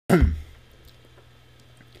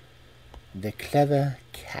The Clever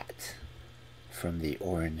Cat from the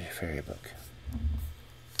Orange Fairy Book.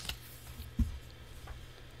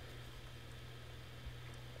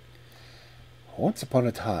 Once upon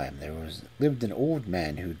a time there lived an old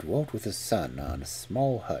man who dwelt with his son on a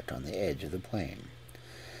small hut on the edge of the plain.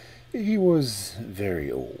 He was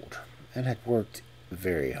very old, and had worked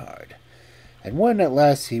very hard, and when at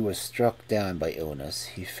last he was struck down by illness,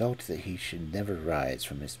 he felt that he should never rise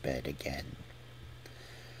from his bed again.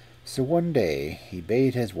 So one day he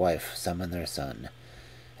bade his wife summon their son,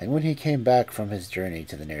 and when he came back from his journey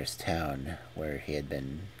to the nearest town, where he had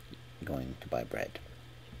been going to buy bread,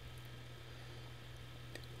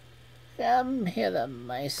 "Come hither,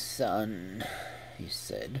 my son," he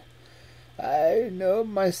said. "I know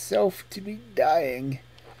myself to be dying,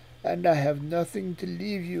 and I have nothing to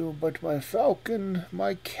leave you but my falcon,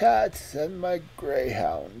 my cat, and my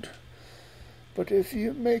greyhound. But if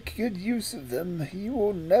you make good use of them, you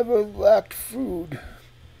will never lack food.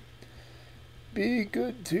 Be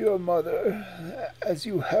good to your mother, as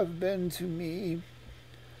you have been to me.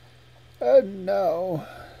 And now,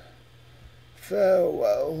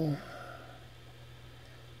 farewell."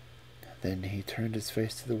 Then he turned his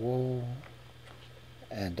face to the wall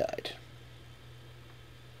and died.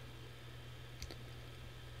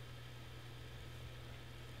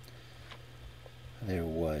 There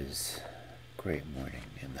was great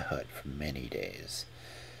mourning in the hut for many days,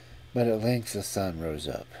 but at length the sun rose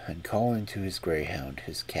up, and calling to his greyhound,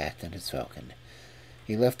 his cat, and his falcon,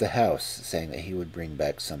 he left the house, saying that he would bring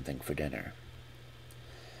back something for dinner.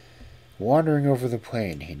 Wandering over the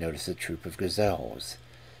plain, he noticed a troop of gazelles,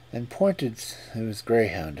 and pointed to his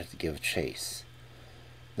greyhound to give chase.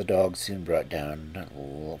 The dog soon brought down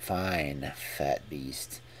a fine, fat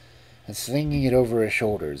beast, and slinging it over his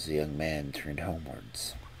shoulders, the young man turned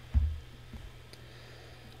homewards.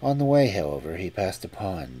 On the way, however, he passed a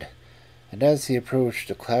pond, and as he approached,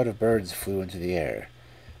 a cloud of birds flew into the air.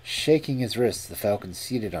 Shaking his wrists, the falcon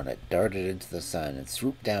seated on it darted into the sun and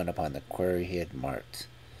swooped down upon the quarry he had marked,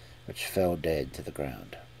 which fell dead to the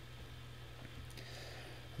ground.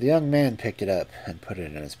 The young man picked it up and put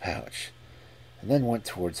it in his pouch, and then went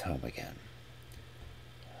towards home again.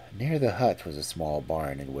 Near the hut was a small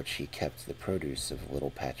barn in which he kept the produce of a little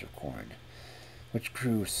patch of corn, which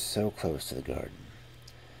grew so close to the garden.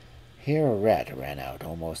 Here a rat ran out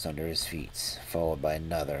almost under his feet, followed by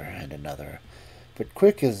another and another, but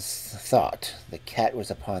quick as thought the cat was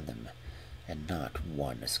upon them, and not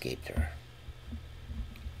one escaped her.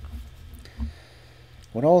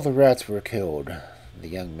 When all the rats were killed, the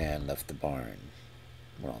young man left the barn.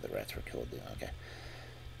 When all the rats were killed, okay.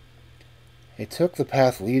 He took the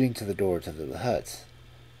path leading to the door to the hut,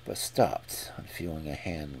 but stopped on feeling a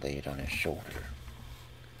hand laid on his shoulder.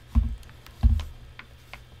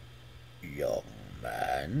 "Young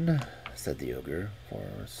man," said the ogre,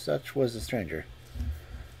 for such was the stranger,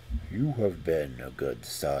 "you have been a good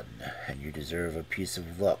son, and you deserve a piece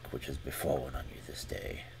of luck which has befallen on you this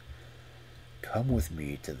day. Come with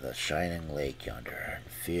me to the shining lake yonder,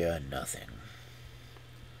 and fear nothing."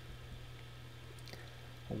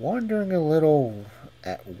 Wondering a little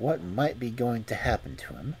at what might be going to happen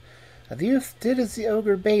to him, the youth did as the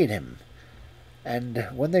ogre bade him, and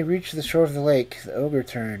when they reached the shore of the lake, the ogre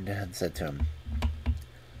turned and said to him,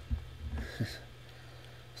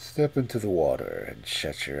 "Step into the water and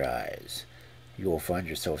shut your eyes. You will find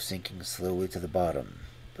yourself sinking slowly to the bottom,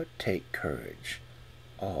 but take courage.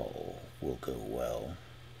 All will go well.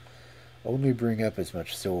 Only bring up as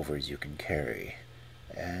much silver as you can carry,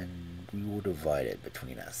 and we will divide it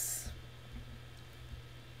between us."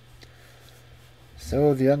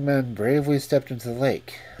 So the young man bravely stepped into the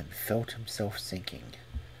lake and felt himself sinking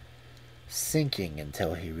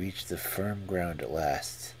until he reached the firm ground at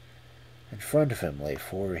last. In front of him lay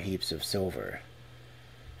 4 heaps of silver,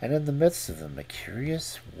 and in the midst of them a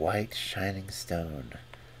curious white shining stone,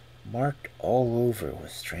 marked all over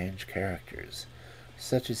with strange characters,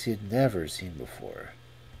 such as he had never seen before.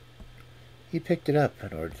 He picked it up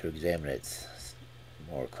in order to examine it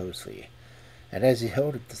more closely, and as he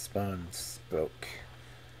held it, the stone spoke.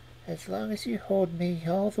 "As long as you hold me,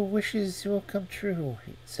 all the wishes will come true,"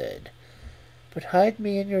 he said. "But hide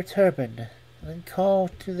me in your turban, and then call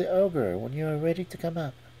to the ogre when you are ready to come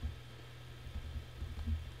up."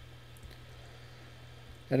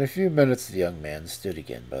 In a few minutes the young man stood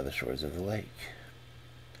again by the shores of the lake.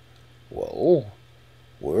 "Well,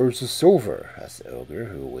 where's the silver?" asked the ogre,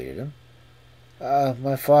 who awaited him.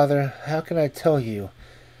 My father, how can I tell you?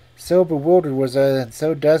 So bewildered was I, and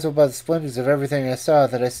so dazzled by the splendors of everything I saw,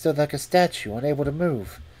 that I stood like a statue, unable to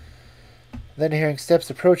move. Then, hearing steps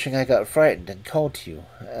approaching, I got frightened and called to you,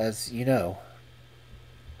 as you know.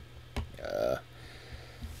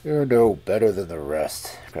 You're no better than the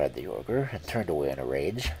rest, cried the ogre, and turned away in a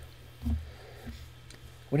rage.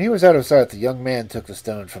 When he was out of sight, the young man took the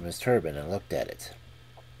stone from his turban and looked at it.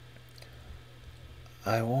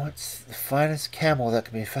 I want the finest camel that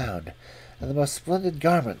can be found, and the most splendid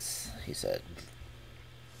garments, he said.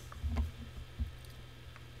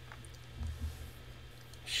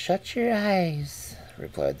 Shut your eyes,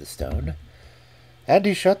 replied the stone, and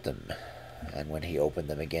he shut them. And when he opened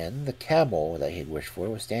them again, the camel that he had wished for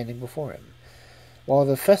was standing before him, while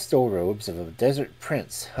the festal robes of a desert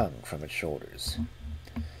prince hung from its shoulders.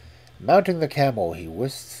 Mounting the camel, he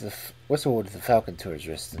whistled the falcon to his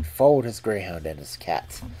wrist and followed his greyhound and his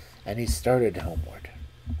cat, and he started homeward.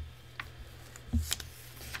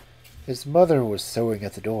 His mother was sewing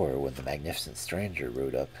at the door when the magnificent stranger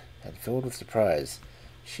rode up, and filled with surprise,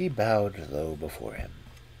 she bowed low before him.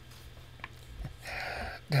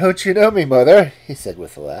 Don't you know me, mother? He said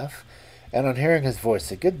with a laugh, and on hearing his voice,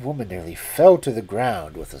 the good woman nearly fell to the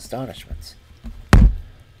ground with astonishment.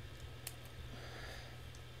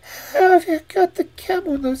 How have you got the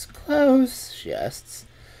camel in those clothes? She asked.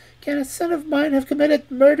 Can a son of mine have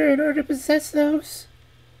committed murder in order to possess those?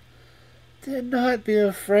 Do not be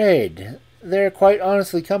afraid. They are quite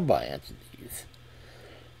honestly come by, answered the youth.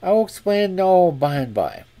 I will explain all by and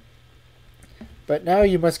by. But now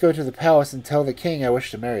you must go to the palace and tell the king I wish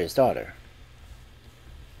to marry his daughter.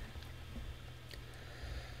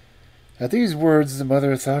 At these words, the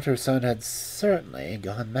mother thought her son had certainly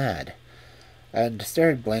gone mad, and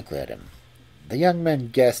stared blankly at him. The young man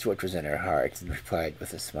guessed what was in her heart, and replied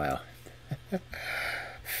with a smile,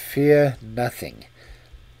 Fear nothing.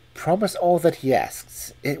 Promise all that he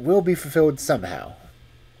asks. It will be fulfilled somehow.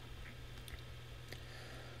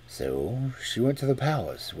 So she went to the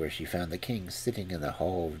palace, where she found the king sitting in the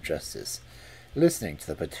Hall of Justice, listening to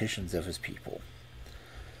the petitions of his people.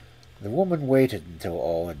 The woman waited until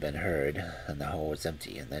all had been heard, and the hall was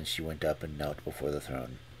empty, and then she went up and knelt before the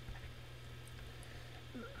throne.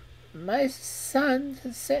 My son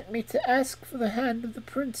has sent me to ask for the hand of the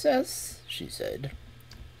princess, she said.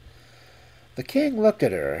 The king looked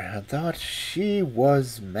at her and thought she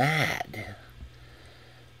was mad.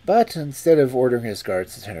 But instead of ordering his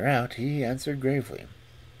guards to turn her out, he answered gravely.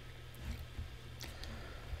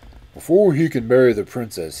 Before he can marry the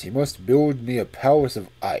princess, he must build me a palace of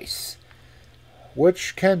ice,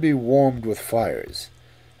 which can be warmed with fires,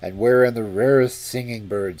 and wherein the rarest singing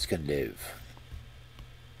birds can live.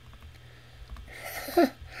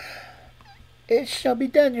 It shall be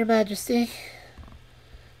done, your majesty.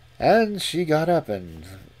 And she got up and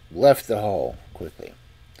left the hall quickly.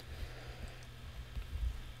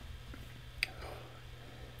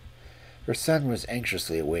 Her son was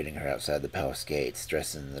anxiously awaiting her outside the palace gates,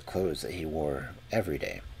 dressed in the clothes that he wore every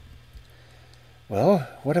day. Well,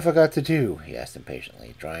 what have I got to do? He asked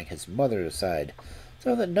impatiently, drawing his mother aside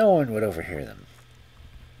so that no one would overhear them.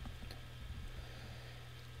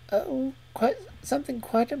 Oh, something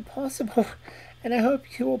quite impossible, and I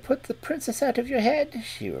hope you will put the princess out of your head,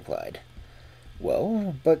 she replied.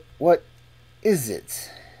 Well, but what is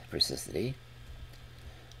it? Persisted he.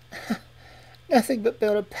 Nothing but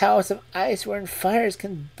build a palace of ice wherein fires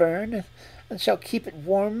can burn, and shall keep it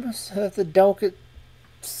warm so that the delicate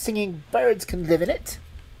singing birds can live in it.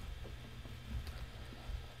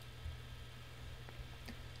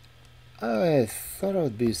 I thought it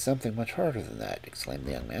would be something much harder than that, exclaimed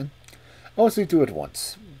the young man. I will see to it at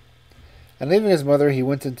once. And leaving his mother, he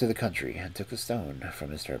went into the country and took a stone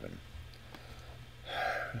from his turban.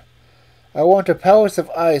 I want a palace of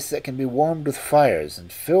ice that can be warmed with fires and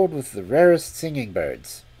filled with the rarest singing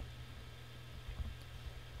birds.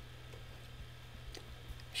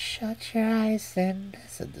 Shut your eyes, then,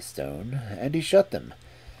 said the stone, and he shut them.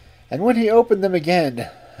 And when he opened them again,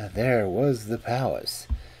 there was the palace,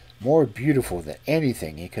 more beautiful than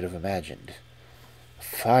anything he could have imagined.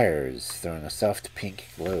 Fires throwing a soft pink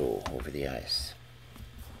glow over the ice.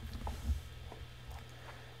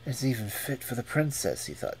 It's even fit for the princess,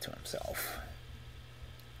 he thought to himself.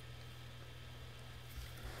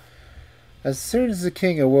 As soon as the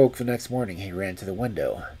king awoke the next morning, he ran to the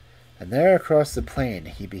window, and there across the plain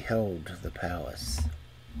he beheld the palace.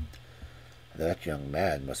 That young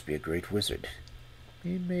man must be a great wizard.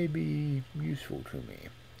 He may be useful to me.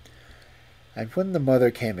 And when the mother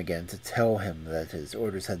came again to tell him that his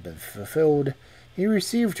orders had been fulfilled, he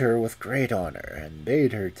received her with great honor, and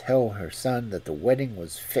bade her tell her son that the wedding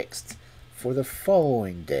was fixed for the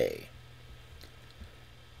following day.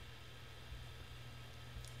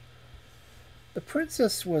 The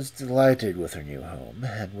princess was delighted with her new home,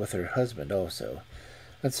 and with her husband also,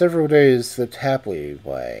 and several days slipped happily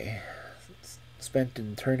by, spent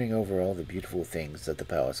in turning over all the beautiful things that the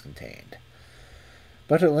palace contained.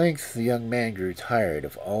 But at length the young man grew tired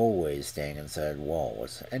of always staying inside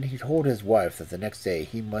walls, and he told his wife that the next day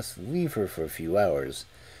he must leave her for a few hours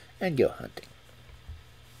and go hunting.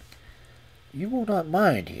 "You will not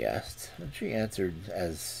mind?" he asked, and she answered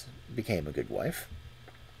as became a good wife.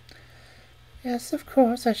 "Yes, of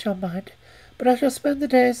course I shall mind, but I shall spend the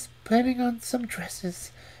days planning on some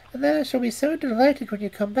dresses, and then I shall be so delighted when you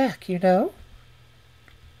come back, you know."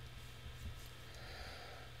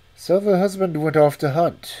 So the husband went off to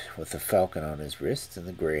hunt, with the falcon on his wrist and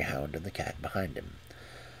the greyhound and the cat behind him.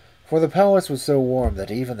 For the palace was so warm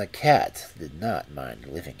that even the cat did not mind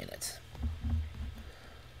living in it.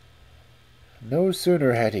 No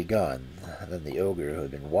sooner had he gone than the ogre, who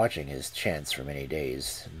had been watching his chance for many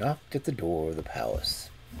days, knocked at the door of the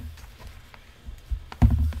palace.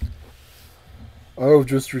 "I have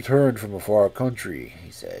just returned from a far country,"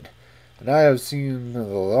 he said, "and I have seen the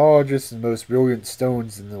largest and most brilliant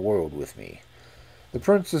stones in the world with me. The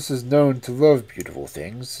princess is known to love beautiful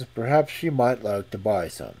things. Perhaps she might like to buy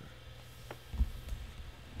some."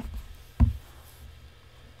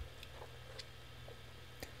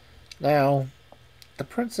 Now, the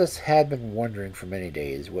princess had been wondering for many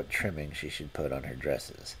days what trimming she should put on her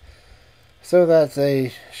dresses, so that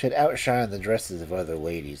they should outshine the dresses of other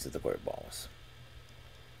ladies at the court balls.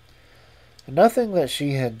 Nothing that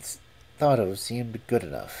she had thought of seemed good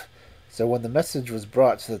enough, so when the message was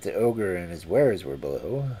brought that the ogre and his wares were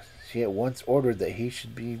below, she at once ordered that he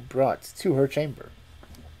should be brought to her chamber.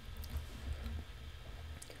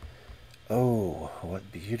 Oh,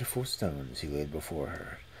 what beautiful stones he laid before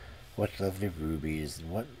her! What lovely rubies, and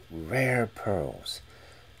what rare pearls!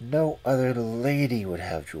 No other lady would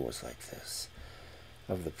have jewels like this.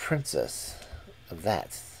 Of the princess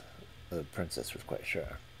was quite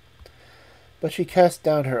sure. But she cast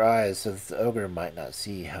down her eyes so that the ogre might not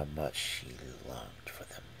see how much she longed for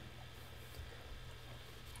them.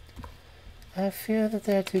 "I fear that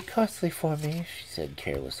they are too costly for me," she said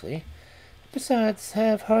carelessly. "Besides, I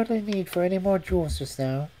have hardly need for any more jewels just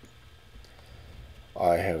now."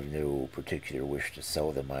 "I have no particular wish to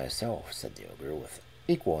sell them myself," said the ogre with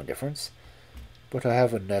equal indifference, "but I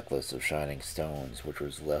have a necklace of shining stones which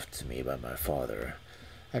was left to me by my father,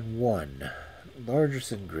 and one,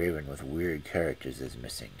 largest engraven with weird characters, is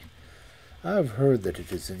missing. I have heard that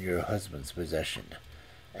it is in your husband's possession,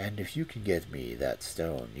 and if you can get me that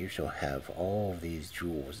stone, you shall have all these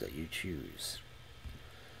jewels that you choose.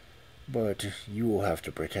 But you will have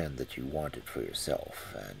to pretend that you want it for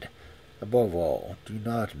yourself, and, above all, do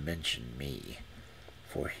not mention me,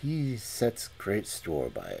 for he sets great store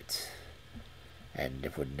by it, and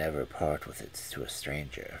would never part with it to a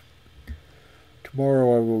stranger.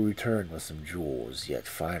 Tomorrow I will return with some jewels yet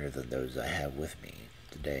finer than those I have with me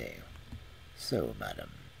today. So,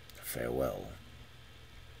 madam, farewell."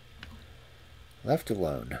 Left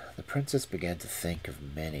alone, the princess began to think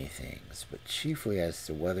of many things, but chiefly as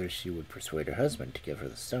to whether she would persuade her husband to give her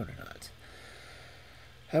the stone or not.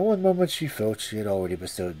 At one moment she felt she had already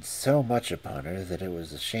bestowed so much upon her that it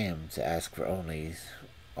was a shame to ask for only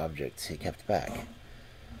objects he kept back.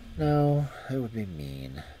 No, it would be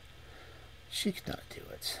mean. She could not do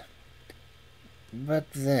it.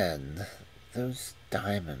 But then, those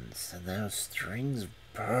diamonds and those strings of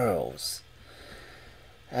pearls.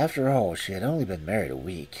 After all, she had only been married a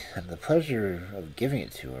week, and the pleasure of giving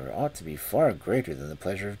it to her ought to be far greater than the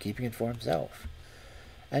pleasure of keeping it for himself.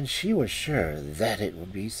 And she was sure that it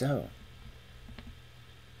would be so.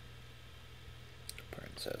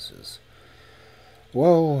 Princesses.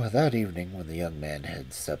 Well, that evening, when the young man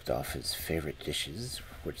had supped off his favorite dishes,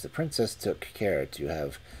 which the princess took care to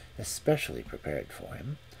have especially prepared for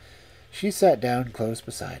him, she sat down close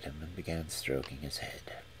beside him and began stroking his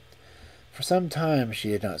head. For some time she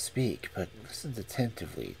did not speak, but listened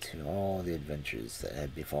attentively to all the adventures that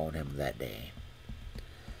had befallen him that day.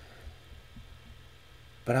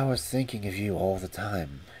 "But I was thinking of you all the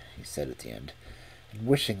time," he said at the end, "and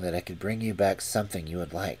wishing that I could bring you back something you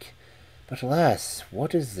would like. But alas,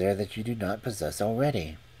 what is there that you do not possess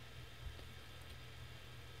already?"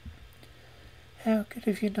 "How good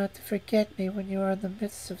of you not to forget me when you are in the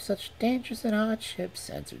midst of such dangers and hardships,"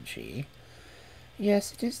 answered she.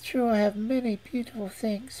 "Yes, it is true I have many beautiful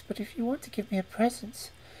things, but if you want to give me a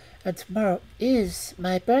present, and tomorrow is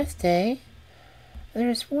my birthday, there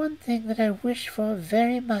is one thing that I wish for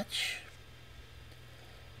very much."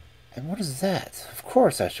 "And what is that? Of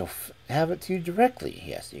course I shall have it to you directly,"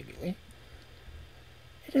 he asked eagerly.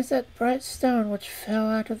 "It is that bright stone which fell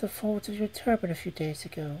out of the folds of your turban a few days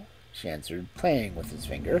ago," she answered, playing with his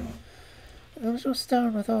finger. "The little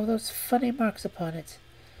stone with all those funny marks upon it.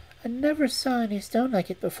 I never saw any stone like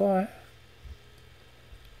it before."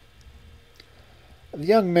 The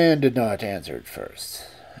young man did not answer at first,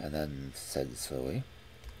 and then said slowly,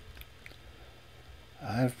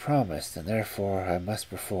 "I have promised, and therefore I must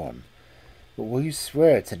perform. But will you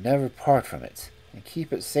swear to never part from it, and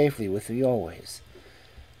keep it safely with you always?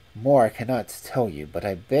 More I cannot tell you, but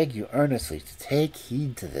I beg you earnestly to take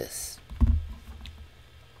heed to this."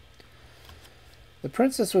 The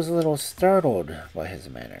princess was a little startled by his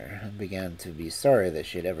manner, and began to be sorry that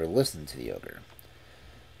she had ever listened to the ogre.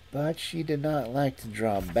 But she did not like to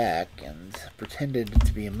draw back, and pretended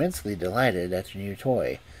to be immensely delighted at her new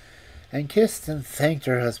toy, and kissed and thanked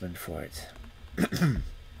her husband for it.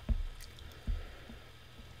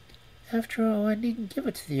 "After all, I needn't give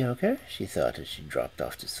it to the ogre," she thought as she dropped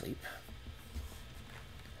off to sleep.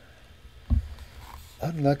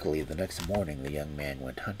 Unluckily, the next morning the young man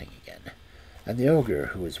went hunting again, and the ogre,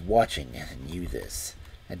 who was watching, knew this,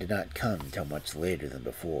 and did not come till much later than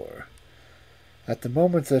before. At the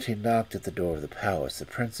moment that he knocked at the door of the palace, the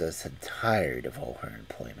princess had tired of all her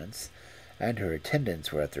employments, and her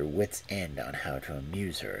attendants were at their wits' end on how to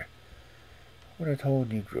amuse her, when a tall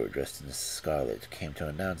negro dressed in scarlet came to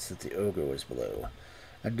announce that the ogre was below,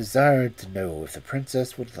 and desired to know if the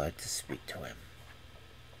princess would like to speak to him.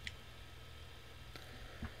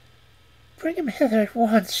 "Bring him hither at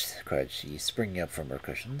once," cried she, springing up from her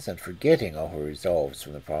cushions, and forgetting all her resolves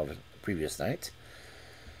from the previous night.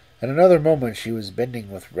 In another moment she was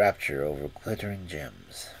bending with rapture over glittering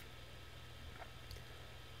gems.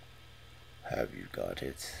 "Have you got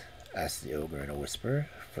it?" asked the ogre in a whisper,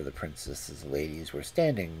 for the princess's ladies were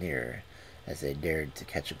standing near, as they dared to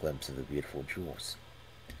catch a glimpse of the beautiful jewels.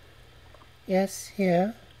 "Yes,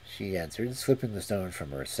 here," she answered, slipping the stone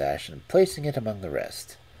from her sash and placing it among the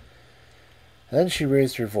rest. Then she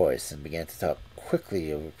raised her voice and began to talk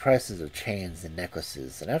quickly over prices of chains and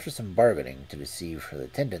necklaces, and after some bargaining to deceive her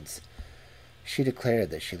attendants, she declared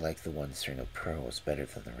that she liked the one string of pearls better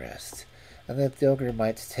than the rest, and that the ogre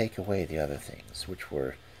might take away the other things, which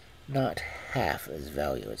were not half as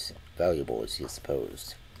valuable as he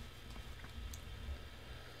supposed.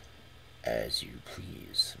 "As you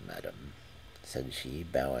please, madam," said she,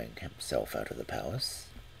 bowing himself out of the palace.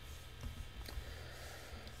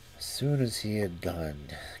 As soon as he had gone,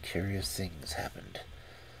 curious things happened.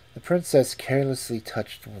 The princess carelessly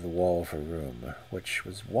touched the wall of her room, which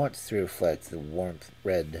was wont to reflect the warm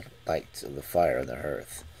red light of the fire on the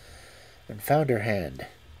hearth, and found her hand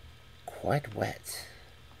quite wet.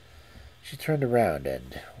 She turned around,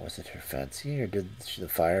 and was it her fancy, or did the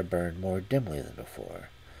fire burn more dimly than before?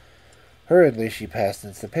 Hurriedly she passed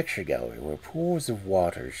into the picture gallery, where pools of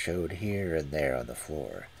water showed here and there on the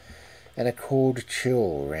floor, and a cold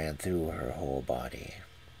chill ran through her whole body.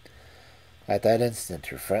 At that instant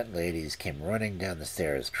her front ladies came running down the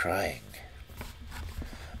stairs, crying,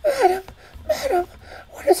 "Madam, madam,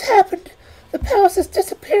 what has happened? The palace is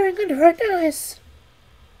disappearing under our eyes."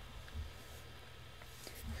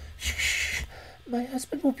 "Shh! My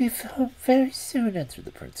husband will be home very soon," answered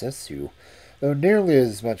the princess, who, though nearly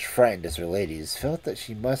as much frightened as her ladies, felt that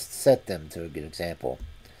she must set them to a good example.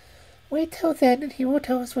 "Wait till then, and he will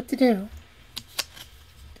tell us what to do."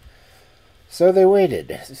 So they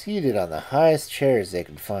waited, seated on the highest chairs they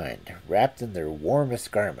could find, wrapped in their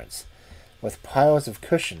warmest garments, with piles of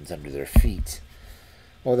cushions under their feet,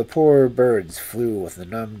 while the poor birds flew with the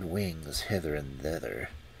numbed wings hither and thither,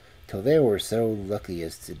 till they were so lucky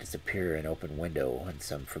as to disappear in an open window in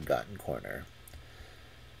some forgotten corner.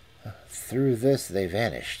 Through this they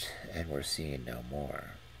vanished, and were seen no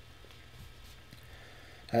more.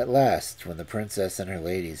 At last, when the princess and her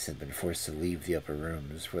ladies had been forced to leave the upper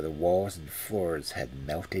rooms, where the walls and floors had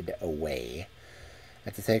melted away,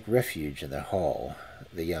 and to take refuge in the hall,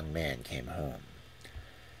 the young man came home.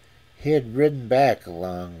 He had ridden back a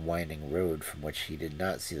long winding road from which he did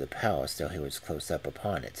not see the palace till he was close up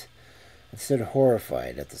upon it, and stood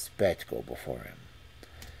horrified at the spectacle before him.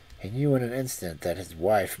 He knew in an instant that his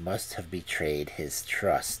wife must have betrayed his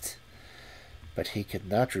trust, but he could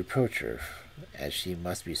not reproach her, as she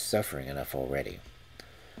must be suffering enough already.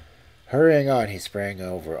 Hurrying on, he sprang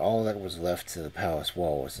over all that was left to the palace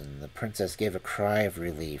walls, and the princess gave a cry of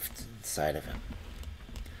relief at sight of him.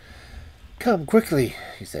 "Come quickly,"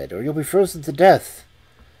 he said, "or you'll be frozen to death."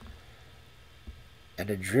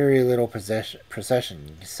 And a dreary little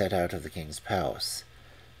procession set out of the king's palace,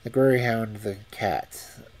 the greyhound, the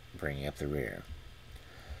cat, bringing up the rear.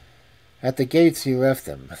 At the gates he left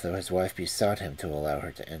them, though his wife besought him to allow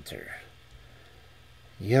her to enter.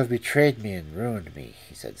 You have betrayed me and ruined me,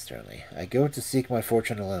 he said sternly. I go to seek my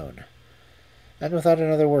fortune alone. And without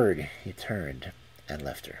another word, he turned and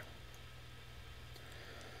left her.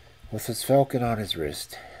 With his falcon on his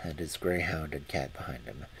wrist, and his greyhound and cat behind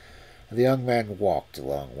him, the young man walked a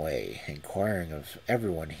long way, inquiring of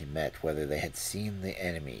everyone he met whether they had seen the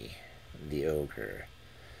enemy, the ogre.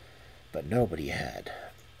 But nobody had.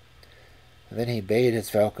 Then he bade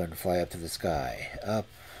his falcon fly up to the sky, up,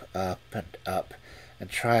 and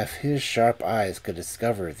try if his sharp eyes could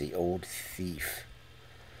discover the old thief.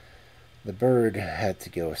 The bird had to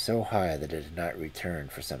go so high that it did not return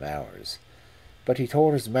for some hours, but he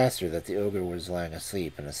told his master that the ogre was lying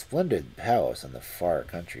asleep in a splendid palace in the far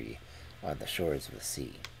country on the shores of the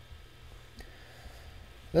sea.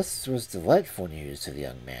 This was delightful news to the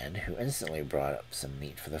young man, who instantly brought up some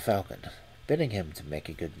meat for the falcon, bidding him to make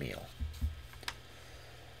a good meal.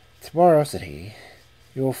 "Tomorrow," said he,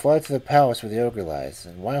 "you will fly to the palace where the ogre lies,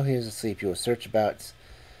 and while he is asleep you will search about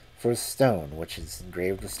for a stone which is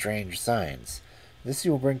engraved with strange signs. This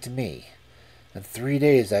you will bring to me. In 3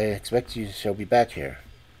 days I expect you shall be back here."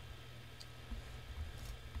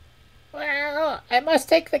 "Well, I must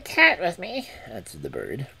take the cat with me," answered the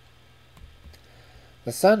bird.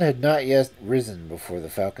 The sun had not yet risen before the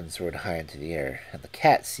falcon soared high into the air, and the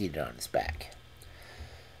cat seated on his back,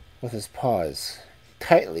 with his paws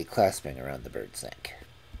tightly clasping around the bird's neck.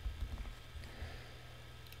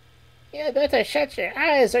 "You had better shut your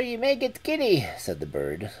eyes, or you may get giddy," said the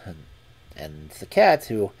bird, and the cat,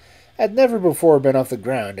 who had never before been off the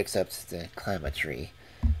ground except to climb a tree,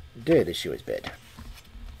 did as she was bid.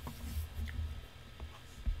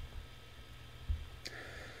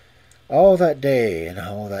 All that day and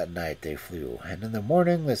all that night they flew, and in the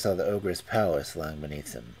morning they saw the ogre's palace lying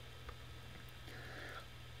beneath them.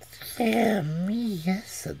 "Dear me,"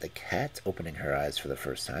 said the cat, opening her eyes for the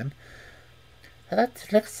first time.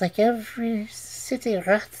 "That looks like every city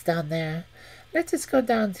rat down there. Let us go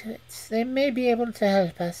down to it. They may be able to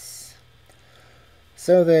help us."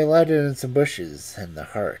 So they lighted in some bushes in the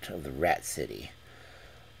heart of the rat city.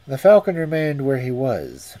 The falcon remained where he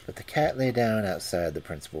was, but the cat lay down outside the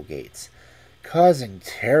principal gates, causing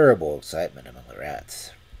terrible excitement among the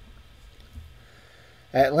rats.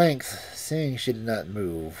 At length, seeing she did not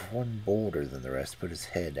move, one bolder than the rest put his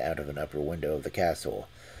head out of an upper window of the castle,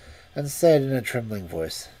 and said in a trembling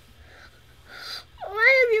voice,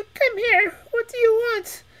 "Why have you come here? What do you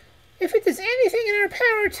want? If it is anything in our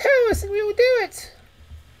power, tell us, and we will do it."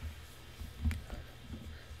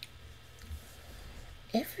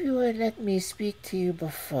 "If you had let me speak to you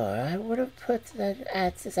before, I would have put that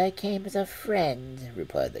out as I came as a friend,"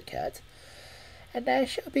 replied the cat. "And I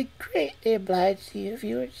shall be greatly obliged to you if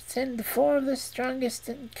you would send 4 of the strongest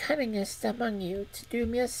and cunningest among you to do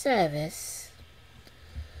me a service."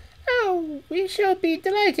 "Oh, we shall be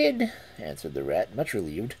delighted," answered the rat, much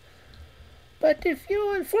relieved. "But if you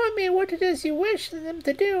will inform me what it is you wish them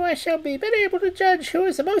to do, I shall be better able to judge who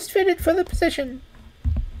is the most fitted for the position."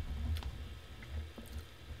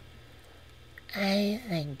 "I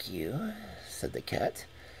thank you," said the cat.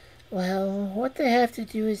 "Well, what they have to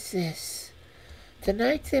do is this.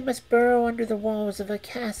 Tonight they must burrow under the walls of a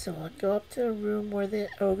castle and go up to a room where the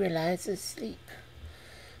ogre lies asleep.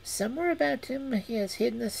 Somewhere about him he has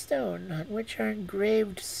hidden a stone on which are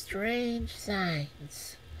engraved strange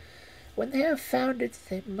signs. When they have found it,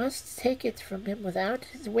 they must take it from him without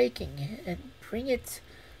his waking and bring it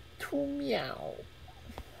to Meow."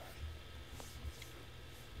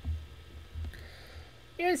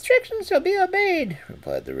 "Your instructions shall be obeyed,"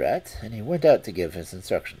 replied the rat, and he went out to give his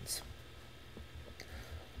instructions.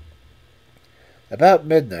 About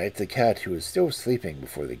midnight, the cat, who was still sleeping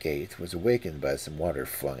before the gate, was awakened by some water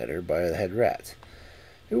flung at her by the head rat,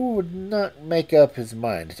 who would not make up his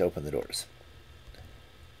mind to open the doors.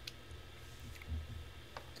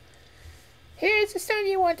 "Here is the stone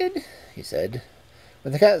you wanted," he said,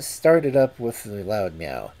 when the cat started up with a loud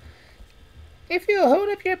meow. "If you will hold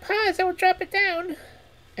up your paws, I will drop it down."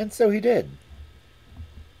 And so he did.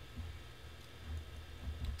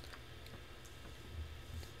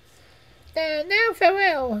 "Now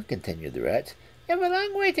farewell," continued the rat. "You have a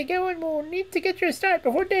long way to go and will need to get your start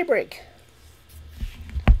before daybreak."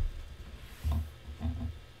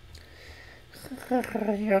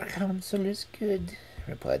 "Your counsel is good,"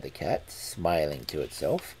 replied the cat, smiling to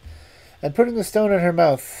itself, and putting the stone in her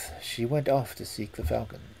mouth, she went off to seek the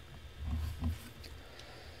falcon.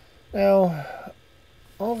 Now,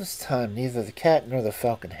 all this time neither the cat nor the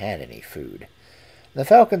falcon had any food. The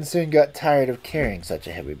falcon soon got tired of carrying such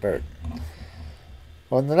a heavy burden.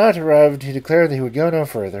 When the night arrived, he declared that he would go no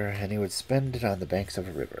further, and he would spend it on the banks of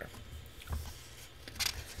a river.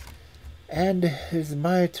 And it is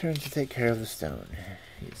my turn to take care of the stone,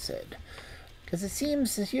 he said. Because it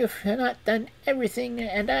seems as you have not done everything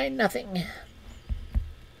and I nothing.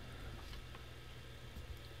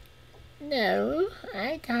 No,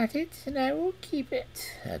 I got it, and I will keep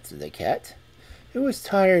it, answered the cat, who was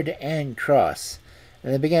tired and cross,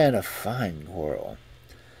 and they began a fine quarrel.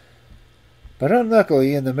 But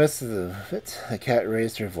unluckily, in the midst of it, the cat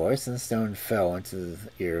raised her voice, and the stone fell into the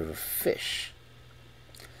ear of a fish,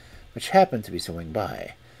 which happened to be swimming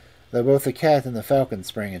by. Though both the cat and the falcon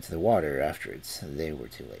sprang into the water afterwards, they were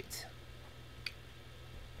too late.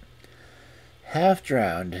 Half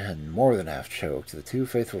drowned and more than half choked, the two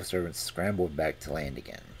faithful servants scrambled back to land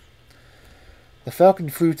again. The falcon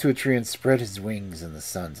flew to a tree and spread his wings in the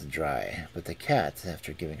sun to dry, but the cat,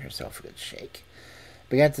 after giving herself a good shake,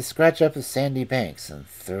 began to scratch up the sandy banks and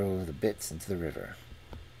throw the bits into the river.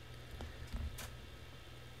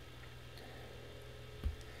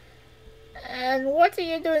 And what are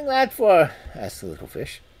you doing that for? Asked the little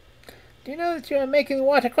fish. Do you know that you are making the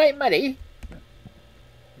water quite muddy?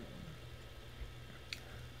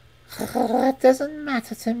 That doesn't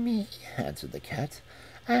matter to me, answered the cat.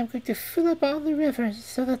 I am going to fill up all the rivers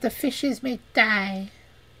so that the fishes may die.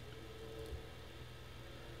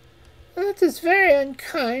 That is very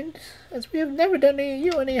unkind, as we have never done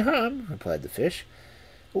you any harm, replied the fish.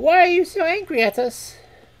 Why are you so angry at us?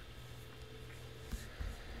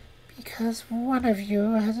 Because one of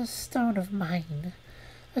you has a stone of mine,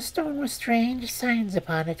 a stone with strange signs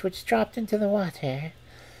upon it which dropped into the water.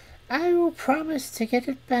 I will promise to get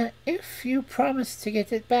it back. If you promise to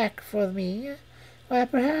get it back for me, why,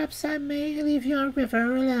 perhaps I may leave your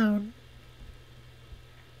river alone.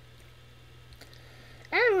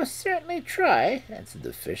 I will certainly try, answered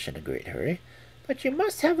the fish in a great hurry, but you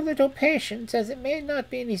must have a little patience, as it may not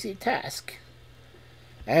be an easy task.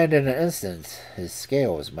 And in an instant his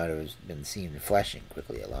scales might have been seen flashing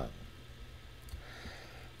quickly along.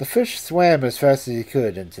 The fish swam as fast as he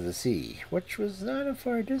could into the sea, which was not a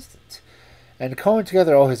far distance, and calling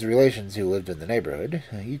together all his relations who lived in the neighborhood,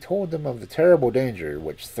 he told them of the terrible danger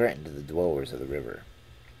which threatened the dwellers of the river.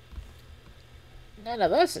 None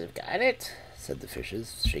of us have got it, said the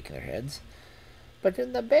fishes, shaking their heads. But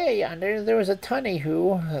in the bay yonder there was a tunny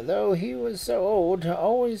who, though he was so old,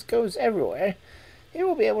 always goes everywhere. He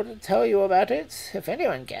will be able to tell you about it, if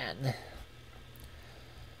anyone can.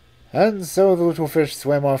 And so the little fish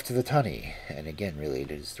swam off to the tunny, and again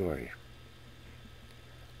related his story.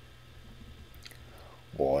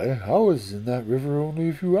 Why, I was in that river only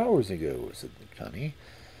a few hours ago, said the tunny,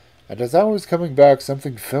 and as I was coming back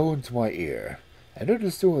something fell into my ear, and it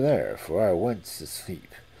is still there, for I went to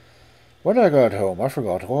sleep. When I got home I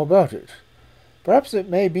forgot all about it. Perhaps it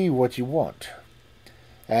may be what you want.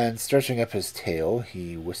 And stretching up his tail,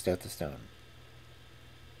 he whisked out the stone.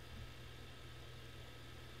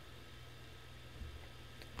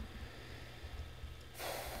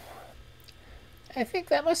 I think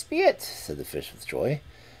that must be it, said the fish with joy,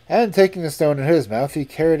 and taking the stone in his mouth, he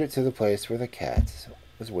carried it to the place where the cat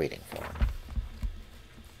was waiting for him.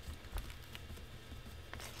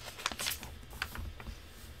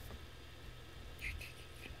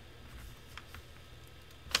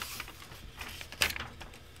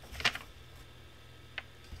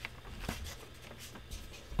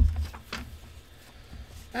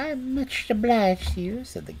 I'm much obliged to you,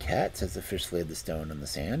 said the cat, as the fish laid the stone on the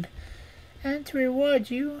sand. And to reward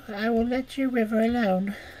you, I will let your river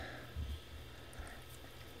alone.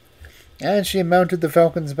 And she mounted the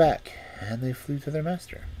falcon's back, and they flew to their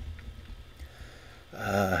master.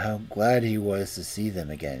 How glad he was to see them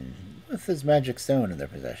again, with his magic stone in their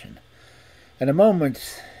possession. In a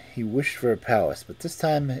moment he wished for a palace, but this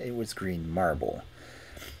time it was green marble.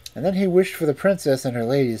 And then he wished for the princess and her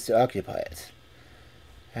ladies to occupy it.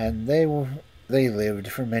 And they lived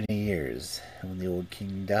for many years. When the old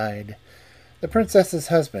king died, the princess's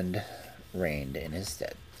husband reigned in his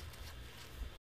stead.